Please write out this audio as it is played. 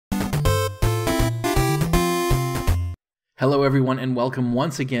Hello everyone and welcome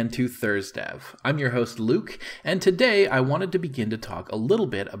once again to ThursDev. I'm your host Luke, and today I wanted to begin to talk a little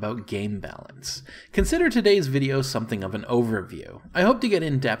bit about game balance. Consider today's video something of an overview. I hope to get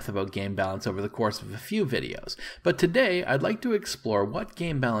in depth about game balance over the course of a few videos, but today I'd like to explore what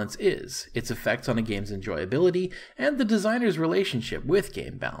game balance is, its effects on a game's enjoyability, and the designer's relationship with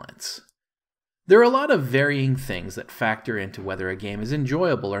game balance. There are a lot of varying things that factor into whether a game is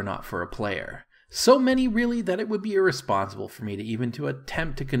enjoyable or not for a player. So many really that it would be irresponsible for me to even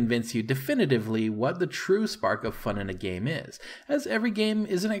attempt to convince you definitively what the true spark of fun in a game is, as every game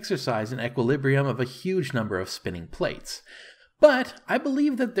is an exercise in equilibrium of a huge number of spinning plates. But I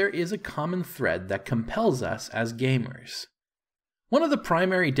believe that there is a common thread that compels us as gamers. One of the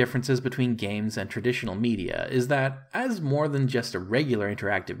primary differences between games and traditional media is that, as more than just a regular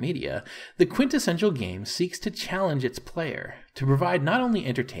interactive media, the quintessential game seeks to challenge its player, to provide not only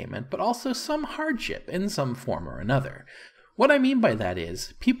entertainment but also some hardship in some form or another. What I mean by that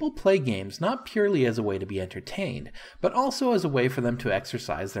is, people play games not purely as a way to be entertained, but also as a way for them to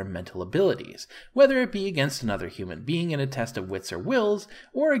exercise their mental abilities, whether it be against another human being in a test of wits or wills,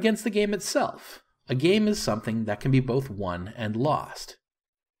 or against the game itself. A game is something that can be both won and lost.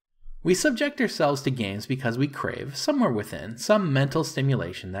 We subject ourselves to games because we crave, somewhere within, some mental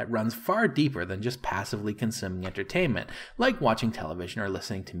stimulation that runs far deeper than just passively consuming entertainment, like watching television or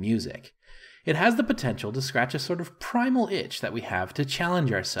listening to music. It has the potential to scratch a sort of primal itch that we have to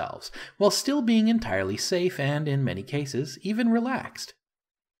challenge ourselves, while still being entirely safe and, in many cases, even relaxed.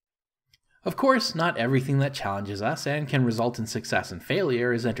 Of course, not everything that challenges us and can result in success and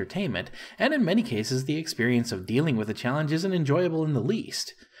failure is entertainment, and in many cases the experience of dealing with a challenge isn't enjoyable in the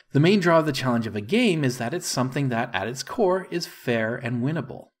least. The main draw of the challenge of a game is that it's something that, at its core, is fair and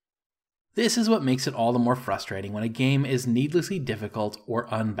winnable. This is what makes it all the more frustrating when a game is needlessly difficult or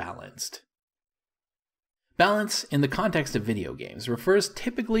unbalanced. Balance, in the context of video games, refers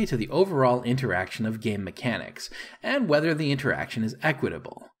typically to the overall interaction of game mechanics, and whether the interaction is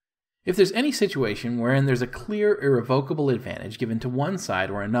equitable. If there's any situation wherein there's a clear, irrevocable advantage given to one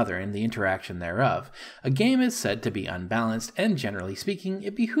side or another in the interaction thereof, a game is said to be unbalanced, and generally speaking,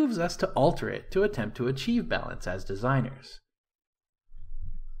 it behooves us to alter it to attempt to achieve balance as designers.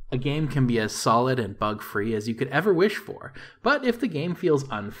 A game can be as solid and bug-free as you could ever wish for, but if the game feels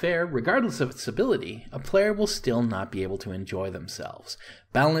unfair, regardless of its ability, a player will still not be able to enjoy themselves.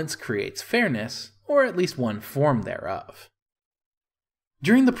 Balance creates fairness, or at least one form thereof.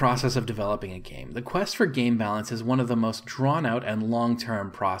 During the process of developing a game, the quest for game balance is one of the most drawn-out and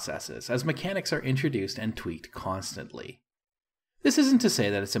long-term processes, as mechanics are introduced and tweaked constantly. This isn't to say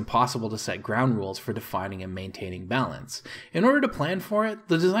that it's impossible to set ground rules for defining and maintaining balance. In order to plan for it,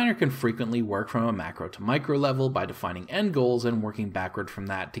 the designer can frequently work from a macro to micro level by defining end goals and working backward from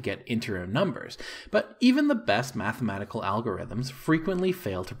that to get interim numbers, but even the best mathematical algorithms frequently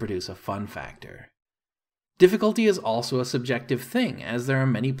fail to produce a fun factor. Difficulty is also a subjective thing, as there are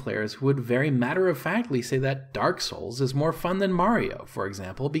many players who would very matter-of-factly say that Dark Souls is more fun than Mario, for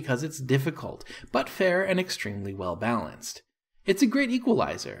example, because it's difficult, but fair and extremely well balanced. It's a great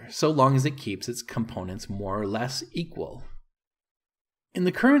equalizer, so long as it keeps its components more or less equal. In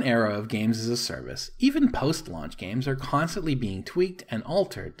the current era of games as a service, even post-launch games are constantly being tweaked and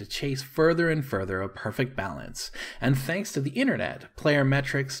altered to chase further and further a perfect balance, and thanks to the internet, player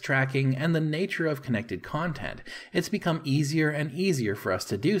metrics, tracking, and the nature of connected content, it's become easier and easier for us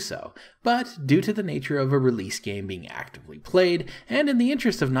to do so, but due to the nature of a release game being actively played, and in the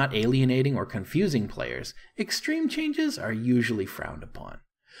interest of not alienating or confusing players, extreme changes are usually frowned upon.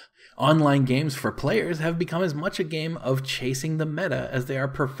 Online games for players have become as much a game of chasing the meta as they are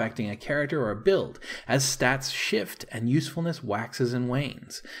perfecting a character or a build, as stats shift and usefulness waxes and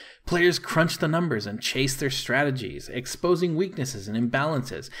wanes. Players crunch the numbers and chase their strategies, exposing weaknesses and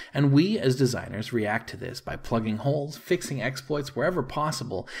imbalances, and we as designers react to this by plugging holes, fixing exploits wherever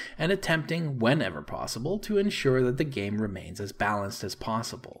possible, and attempting, whenever possible, to ensure that the game remains as balanced as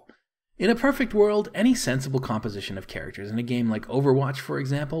possible. In a perfect world, any sensible composition of characters in a game like Overwatch, for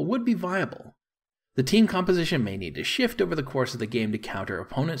example, would be viable. The team composition may need to shift over the course of the game to counter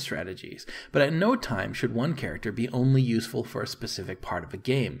opponent strategies, but at no time should one character be only useful for a specific part of a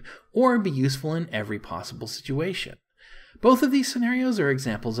game, or be useful in every possible situation. Both of these scenarios are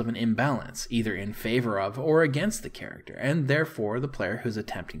examples of an imbalance, either in favor of or against the character, and therefore the player who's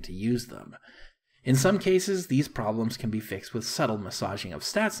attempting to use them. In some cases, these problems can be fixed with subtle massaging of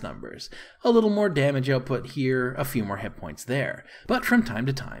stats numbers, a little more damage output here, a few more hit points there. But from time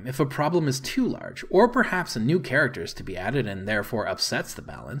to time, if a problem is too large, or perhaps a new character is to be added and therefore upsets the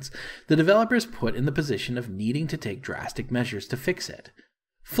balance, the developer is put in the position of needing to take drastic measures to fix it.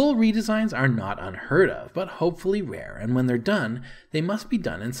 Full redesigns are not unheard of, but hopefully rare, and when they're done, they must be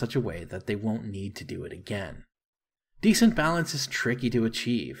done in such a way that they won't need to do it again. Decent balance is tricky to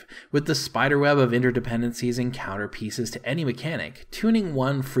achieve. With the spiderweb of interdependencies and counterpieces to any mechanic, tuning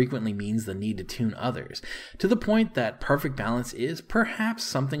one frequently means the need to tune others, to the point that perfect balance is perhaps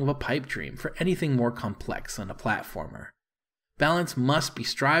something of a pipe dream for anything more complex than a platformer. Balance must be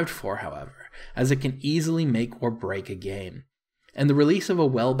strived for, however, as it can easily make or break a game. And the release of a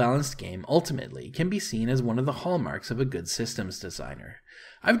well-balanced game ultimately can be seen as one of the hallmarks of a good systems designer.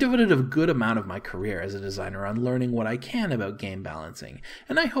 I've devoted a good amount of my career as a designer on learning what I can about game balancing,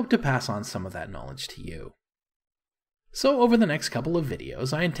 and I hope to pass on some of that knowledge to you. So over the next couple of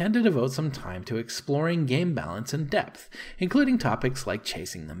videos, I intend to devote some time to exploring game balance in depth, including topics like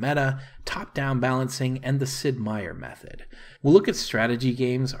chasing the meta, top-down balancing, and the Sid Meier method. We'll look at strategy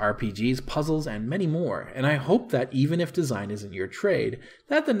games, RPGs, puzzles, and many more, and I hope that even if design isn't your trade,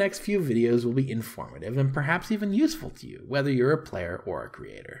 that the next few videos will be informative and perhaps even useful to you, whether you're a player or a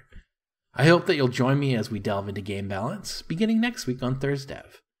creator. I hope that you'll join me as we delve into game balance, beginning next week on ThursDev.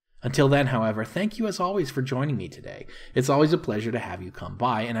 Until then, however, thank you as always for joining me today. It's always a pleasure to have you come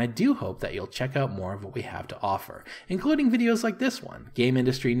by, and I do hope that you'll check out more of what we have to offer, including videos like this one, game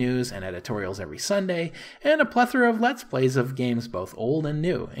industry news and editorials every Sunday, and a plethora of Let's Plays of games both old and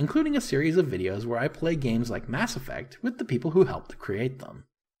new, including a series of videos where I play games like Mass Effect with the people who helped to create them.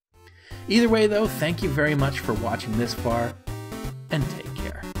 Either way though, thank you very much for watching this far, and take care.